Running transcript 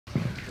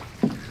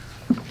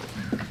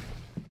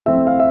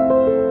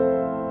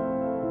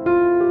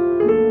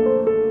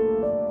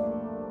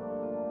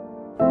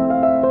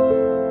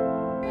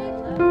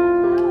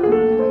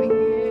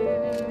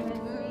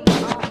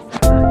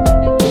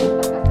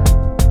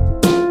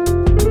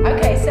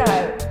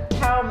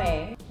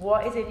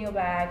what is in your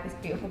bag, this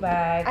beautiful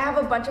bag? I have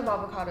a bunch of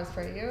avocados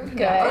for you.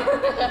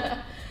 Good.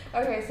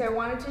 Okay, so I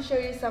wanted to show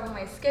you some of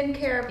my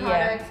skincare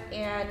products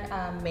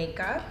and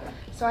makeup.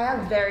 So I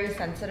have very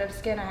sensitive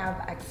skin. I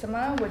have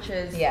eczema, which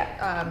is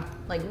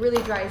like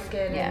really dry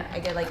skin, and I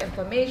get like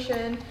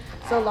inflammation.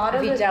 So a lot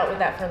of Have you dealt with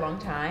that for a long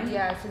time?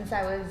 Yeah, since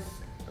I was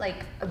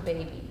like a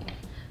baby.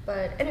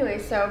 But anyway,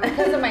 so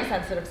because of my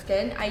sensitive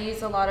skin, I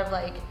use a lot of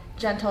like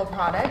gentle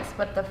products,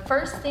 but the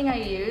first thing I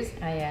use is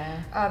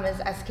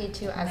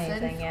SK2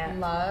 Essence.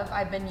 Love.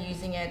 I've been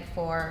using it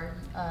for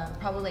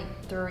probably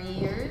like 3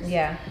 years.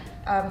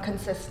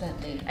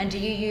 Consistently. And do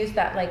you use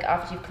that like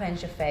after you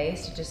cleanse your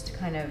face to just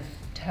kind of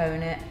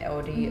tone it,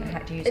 or do you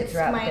do you use it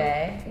throughout the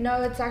day?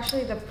 No, it's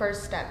actually the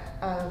first step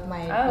of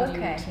my beauty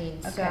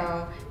routine.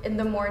 So in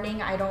the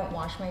morning I don't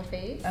wash my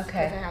face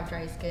because I have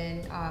dry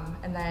skin,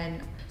 and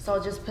then so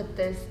I'll just put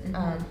this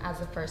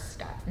as a first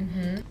step.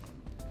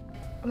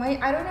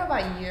 I don't know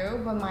about you,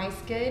 but my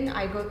skin,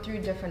 I go through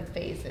different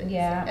phases.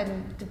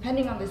 And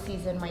depending on the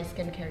season, my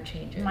skincare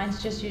changes.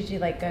 Mine's just usually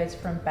like goes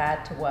from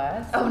bad to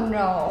worse. Oh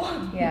no.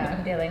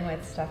 I'm dealing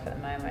with stuff at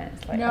the moment.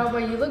 It's like, no,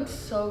 but you look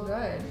so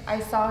good. I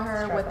saw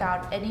her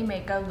without any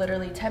makeup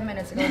literally 10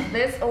 minutes ago.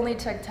 This only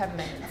took 10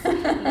 minutes.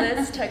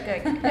 This took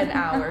an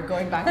hour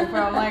going back and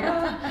forth. I'm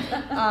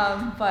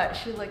like, but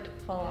she looked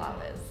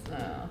flawless.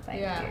 Oh,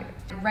 thank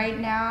you. Right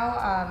now,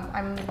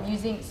 I'm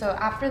using, so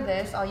after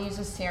this, I'll use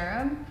a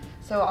serum.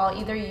 So I'll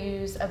either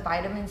use a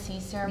vitamin C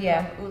serum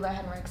from Ole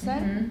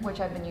Henriksen, which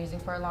I've been using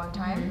for a long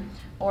time,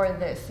 or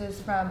this is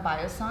from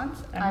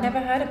Biossance. I've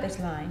never heard of this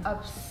line.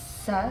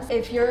 Obsessed.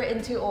 If you're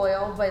into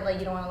oil, but like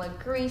you don't want to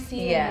look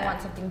greasy and you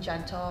want something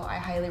gentle, I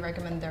highly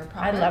recommend their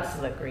products. I love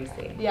to look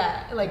greasy.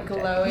 Yeah, like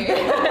glowing.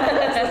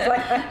 It's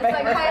like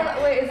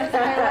highlight. Wait, is this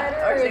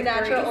highlighter or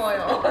natural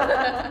oil?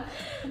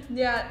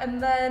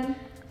 And then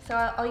so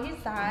I'll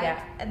use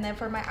that. And then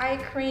for my eye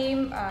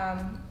cream,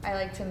 I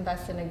like to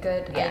invest in a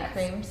good eye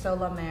cream, so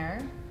La Mer.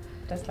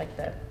 That's like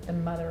the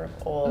mother of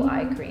all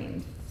eye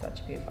creams. Such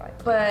a beautiful eye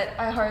cream. But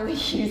I hardly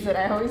use it.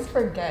 I always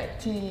forget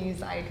to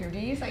use eye cream. Do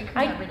you use eye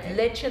cream every day? I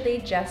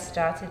literally just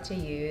started to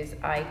use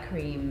eye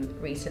cream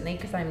recently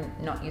because I'm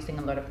not using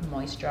a lot of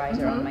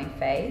moisturizer on my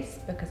face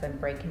because I'm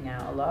breaking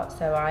out a lot.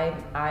 So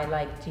I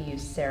like to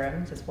use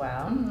serums as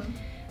well.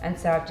 And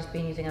so I've just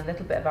been using a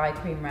little bit of eye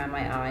cream around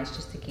my eyes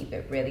just to keep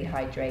it really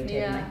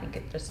hydrated. And I think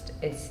it just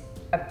is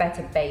a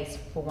better base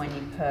for when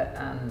you put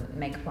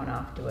makeup on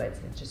afterwards.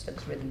 It just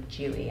looks really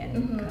dewy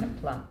and kind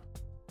of plump.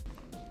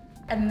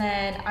 And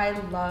then I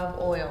love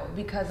oil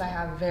because I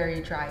have very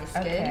dry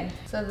skin.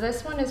 So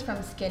this one is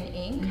from Skin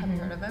Inc. Have you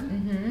heard of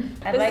them?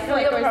 I like how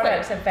your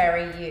products are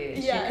very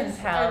used. Yes, you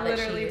can tell that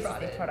she uses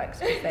brought these products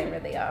because they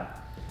really are.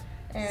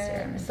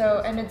 And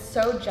and it's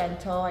so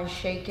gentle. I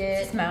shake it.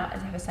 Does it smell?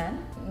 Does it have a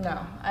scent? No,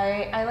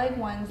 I like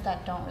ones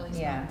that don't really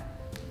smell.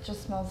 It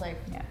just smells like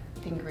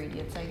the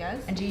ingredients, I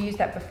guess. And do you use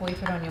that before you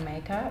put on your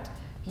makeup?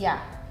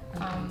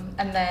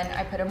 And then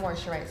I put a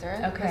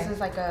moisturizer. This is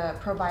like a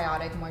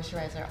probiotic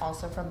moisturizer,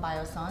 also from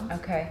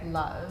Biossance.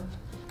 Love.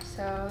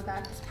 So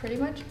that's pretty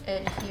much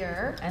it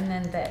here. And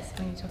then this,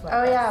 when you talk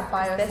about this.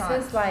 Biossance.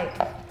 This is like,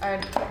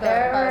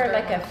 there are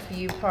like a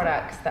few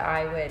products that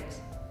I would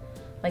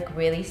like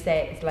really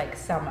say is like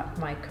sum up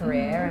my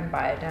career, and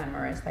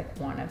Bioderma is like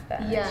one of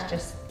them. It's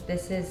just,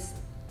 this is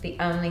the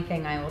only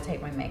thing I will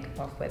take my makeup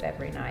off with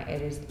every night. I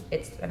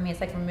mean, it's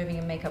like removing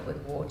your makeup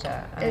with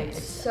water. I've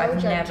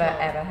gentle. Never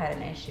ever had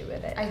an issue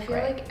with it. I feel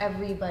like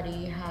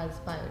everybody has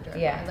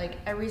Bioderma. Like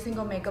every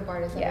single makeup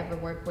artist I've ever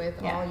worked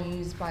with all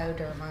use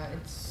Bioderma.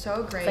 It's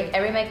so great. It's like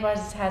every makeup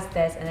artist has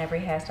this and every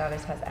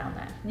hairstylist has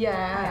Elmer.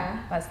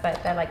 That's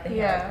like, they're like the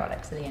hero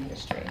products of the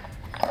industry.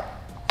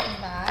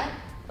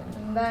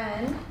 And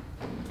then,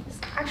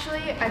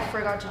 actually, I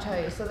forgot to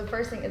tell you. So the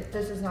first thing is,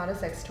 this is not a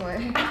sex toy.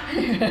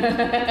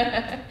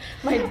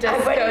 My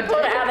disco when you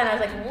pulled it out, and I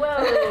was like,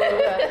 whoa,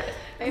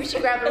 maybe she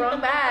grabbed the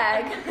wrong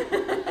bag.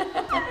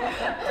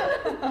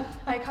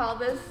 I call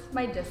this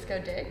my disco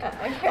dick. Oh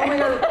my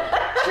god,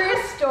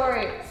 true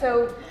story.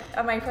 So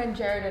my friend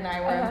Jared and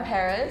I were in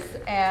Paris,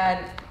 and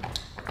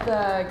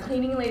the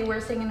cleaning lady, we're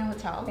staying in a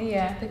hotel.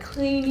 The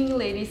cleaning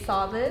lady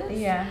saw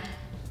this.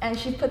 And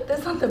she put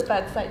this on the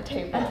bedside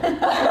table.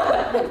 It's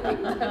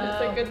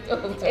a good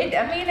tool.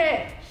 I mean,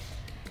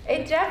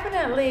 it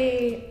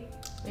definitely,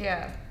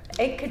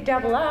 it could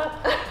double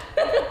up.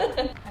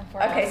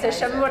 Okay, so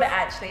show me what it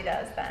actually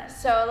does then.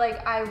 So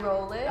like I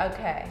roll it.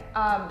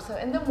 So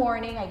in the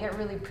morning I get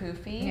really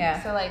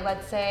poofy. So like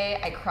let's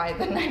say I cried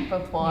the night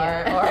before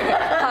or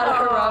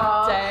had a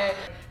rough day.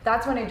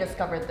 That's when I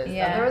discovered this.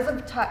 There was a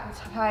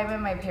time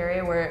in my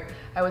period where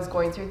I was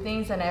going through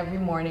things, and every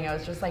morning I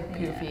was just like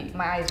poofy.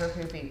 My eyes were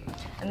poofy.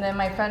 And then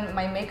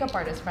my makeup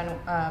artist friend,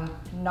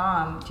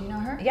 Nam, do you know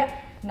her?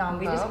 Nam.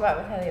 We just worked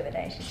with her the other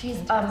day. She's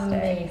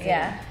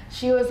amazing.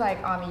 She was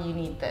like, Aimee, you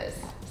need this.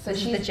 So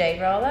she's the jade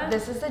roller?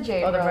 This is the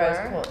jade roller. Or the rose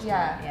quartz.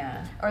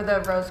 Or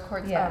the rose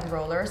quartz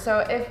roller. So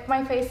if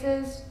my face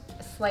is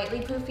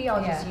slightly poofy,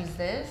 I'll just use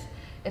this.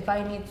 If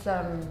I need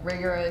some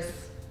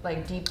rigorous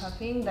like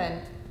depuffing,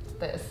 then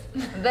this.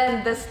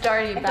 Then the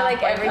starry bad I feel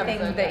like boy everything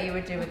comes in that it. you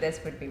would do with this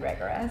would be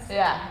rigorous.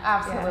 Yeah,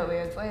 absolutely.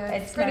 Yeah. It's like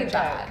It's pretty no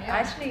bad. joke. Yeah. I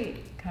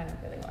actually kind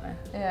of really want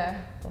to. Yeah.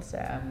 Also,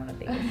 I'm one of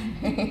these.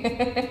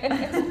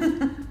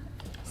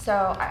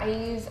 So I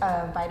use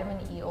vitamin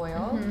E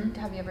oil.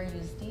 Have you ever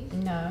used these?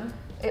 No.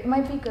 It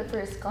might be good for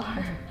a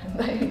scar.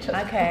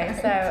 Okay,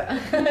 so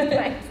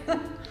thanks.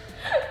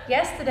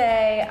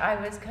 Yesterday I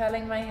was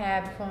curling my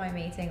hair before my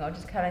meeting, or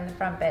just curling the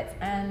front bits,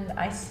 and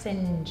I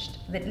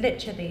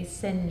literally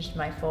singed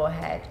my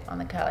forehead on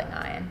the curling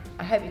iron.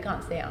 I hope you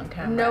can't see it on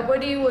camera.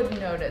 Nobody would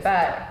notice.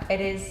 But it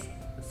is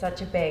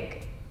such a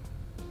big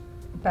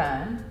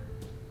burn.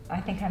 I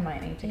think I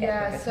might need to get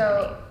Yeah,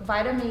 so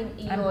vitamin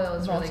E oil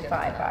is really good for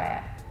mortified by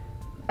it.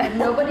 And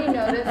nobody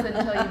noticed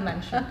until you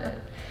mentioned it,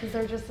 because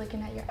they're just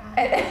looking at your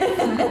eyes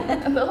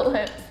and the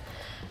lips.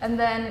 And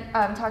then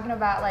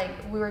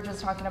we were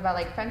just talking about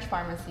like French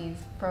pharmacies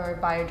for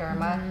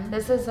Bioderma.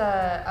 This is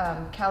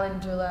a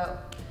calendula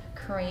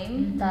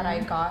cream that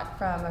I got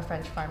from a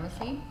French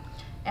pharmacy,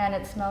 and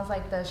it smells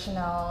like the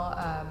Chanel.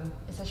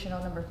 It's a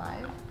Chanel No.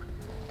 5.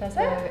 Does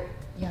it?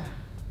 Yeah.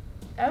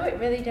 Oh, it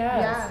really does.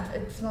 Yeah,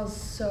 it smells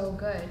so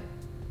good.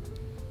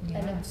 Yeah.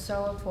 And it's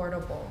so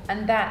affordable.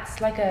 And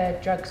that's like a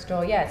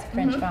drugstore. Yeah, it's a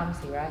French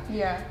pharmacy, right?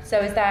 Yeah. So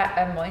is that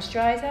a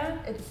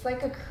moisturizer? It's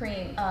like a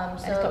cream. So and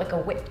it's got like a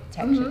whipped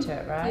texture to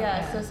it, right?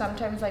 Yeah, so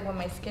sometimes like when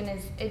my skin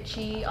is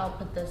itchy, I'll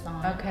put this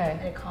on. Okay.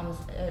 And it calms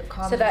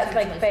So that's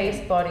like my face,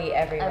 skin. body,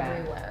 everywhere.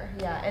 Everywhere,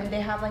 yeah. And they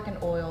have like an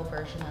oil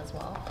version as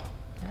well.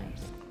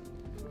 Nice.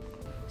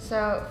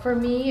 So for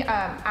me,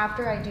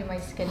 after I do my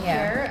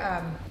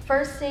skincare,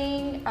 first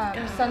thing,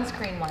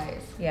 sunscreen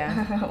wise.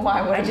 Yeah.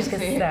 Why would I just get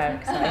so say?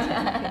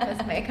 excited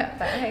because makeup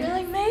bag. You're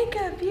like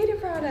makeup, beauty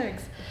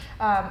products.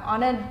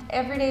 On an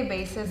everyday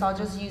basis, I'll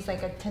just use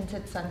like a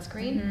tinted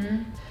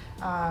sunscreen.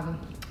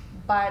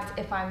 But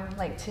if I'm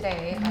like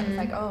today, I was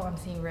like, oh, I'm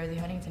seeing Rosie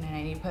Huntington and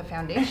I need to put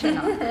foundation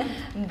on.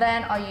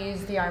 Then I'll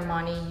use the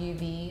Armani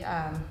UV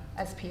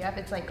SPF.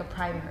 It's like a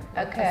primer.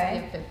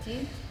 Okay. SPF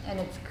 50, and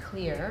it's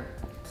clear.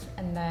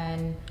 And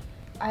then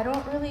I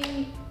don't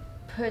really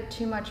put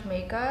too much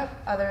makeup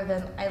other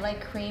than I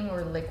like cream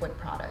or liquid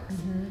products.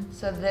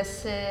 So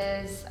this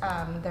is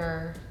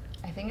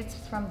I think it's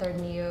from their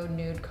Neo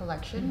Nude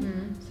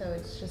collection. So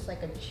it's just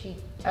like a cheek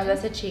tint. Oh,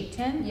 that's a cheek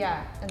tint?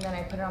 Yeah, and then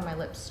I put it on my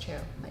lips too.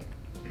 Like,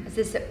 is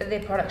this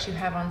the products you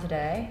have on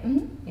today?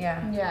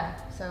 Yeah. Yeah,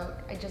 so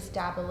I just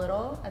dab a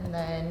little and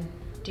then...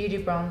 Do you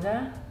do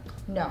bronzer?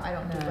 No, I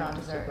don't do bronzer.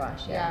 Just a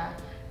blush, yeah.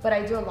 But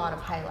I do a lot of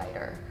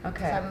highlighter.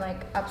 Okay. So I'm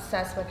like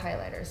obsessed with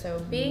highlighter. So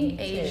being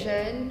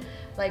Asian,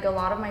 like a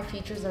lot of my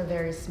features are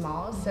very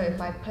small. So if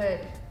I put,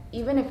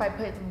 even if I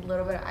put a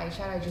little bit of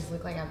eyeshadow, I just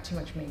look like I have too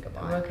much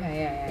makeup on.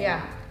 Okay,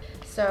 Yeah.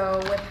 So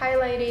with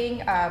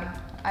highlighting,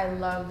 I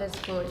love this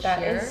bullet sheer.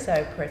 That is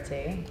so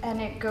pretty. And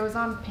it goes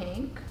on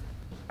pink.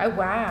 Oh,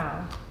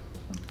 wow.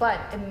 But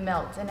it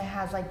melts and it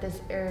has like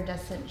this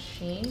iridescent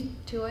sheen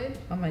to it.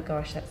 Oh my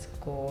gosh, that's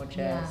gorgeous.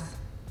 Yeah.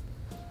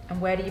 And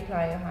where do you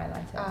apply your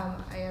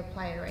highlighter? I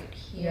apply it right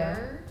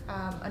here,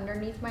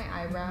 underneath my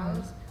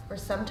eyebrows, or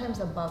sometimes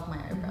above my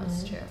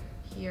eyebrows too.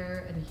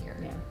 Here and here.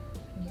 Yeah.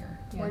 And here.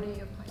 Yeah. Where do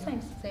you apply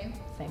it?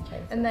 Same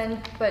place. And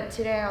then, but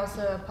today I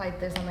also applied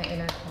this on the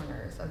inner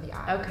corners of the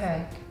eyes.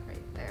 Okay. Like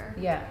right there.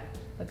 Yeah.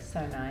 Looks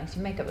so nice.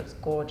 Your makeup looks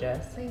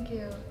gorgeous. Thank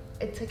you.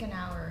 It took an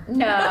hour.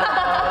 No,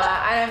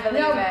 I don't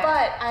believe it. No,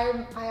 but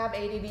I have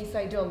ADD, so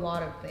I do a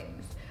lot of things.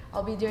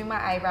 I'll be doing my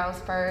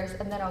eyebrows first,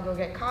 and then I'll go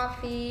get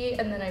coffee,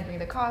 and then I bring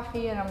the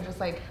coffee, and I'm just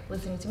like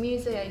listening to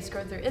music. I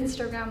scroll through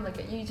Instagram, look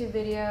at YouTube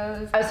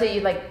videos. Oh, so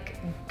you like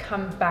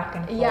come back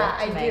and forth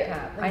to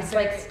makeup? I just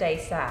like stay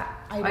sat.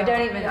 I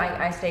don't even.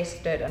 I stay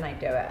stood and I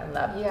do it.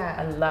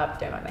 I love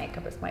doing my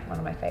makeup. It's like one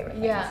of my favorite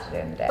things to do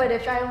in the day. But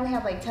if I only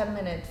have like 10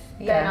 minutes,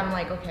 then I'm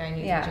like, okay, I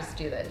need to just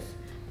do this.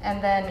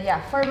 And then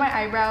for my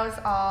eyebrows,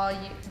 I'll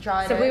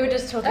draw it. So we were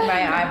just talking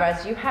about your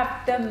eyebrows. You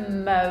have the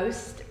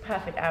most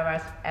perfect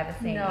eyebrows I've ever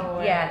seen. No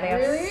way. Yeah, they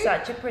Really? are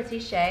such a pretty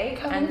shape.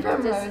 Coming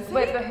from Rosie?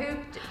 Wait, but who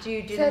do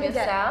you do Say them it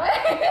again.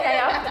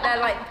 yourself? They're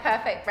like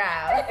perfect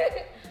brows.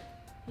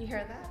 You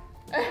hear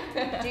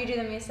that? Do you do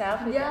them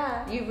yourself?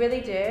 Yeah. You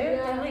really do?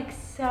 Yeah. They're like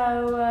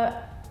so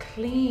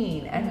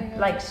clean and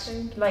like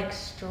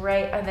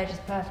straight, and they're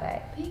just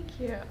perfect. Thank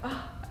you.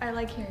 Oh, I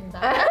like hearing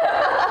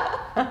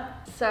that.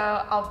 So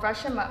I'll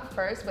brush them up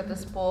first with a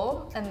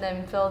spool, and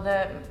then fill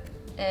them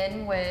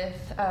in with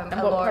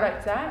and what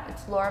product's that?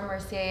 It's Laura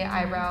Mercier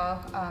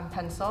eyebrow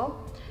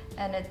pencil,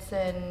 and it's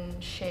in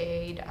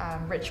shade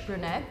Rich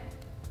Brunette.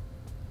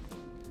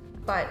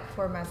 But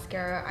for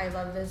mascara, I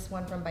love this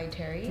one from By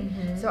Terry.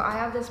 So I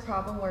have this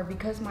problem where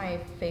because my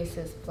face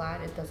is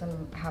flat, it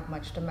doesn't have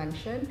much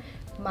dimension.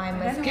 My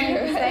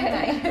mascara,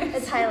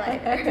 it's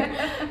highlighter.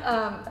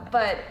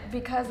 But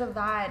because of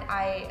that,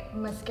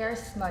 mascara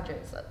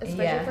smudges,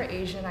 especially for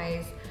Asian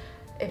eyes.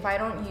 If I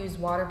don't use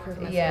waterproof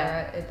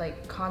mascara, it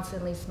like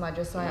constantly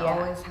smudges, so I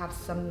always have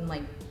some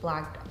like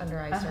black under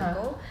eye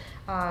circle.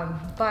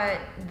 But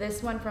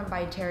this one from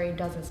By Terry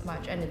doesn't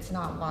smudge, and it's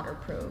not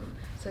waterproof.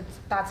 So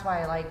that's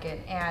why I like it.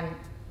 And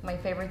my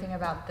favorite thing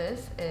about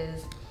this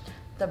is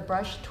the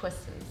brush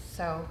twists.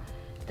 So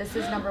this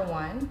is number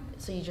one.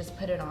 So you just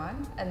put it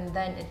on, and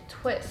then it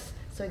twists,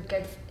 so it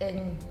gets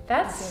in.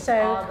 That's so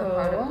all cool. The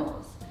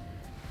particles.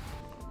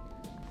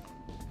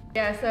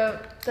 Yeah,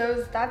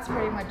 so that's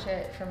pretty much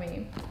it for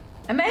me.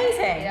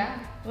 Amazing. Yeah.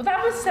 Well,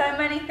 that was so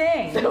many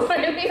things. So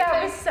many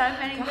that things. was so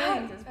many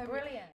things.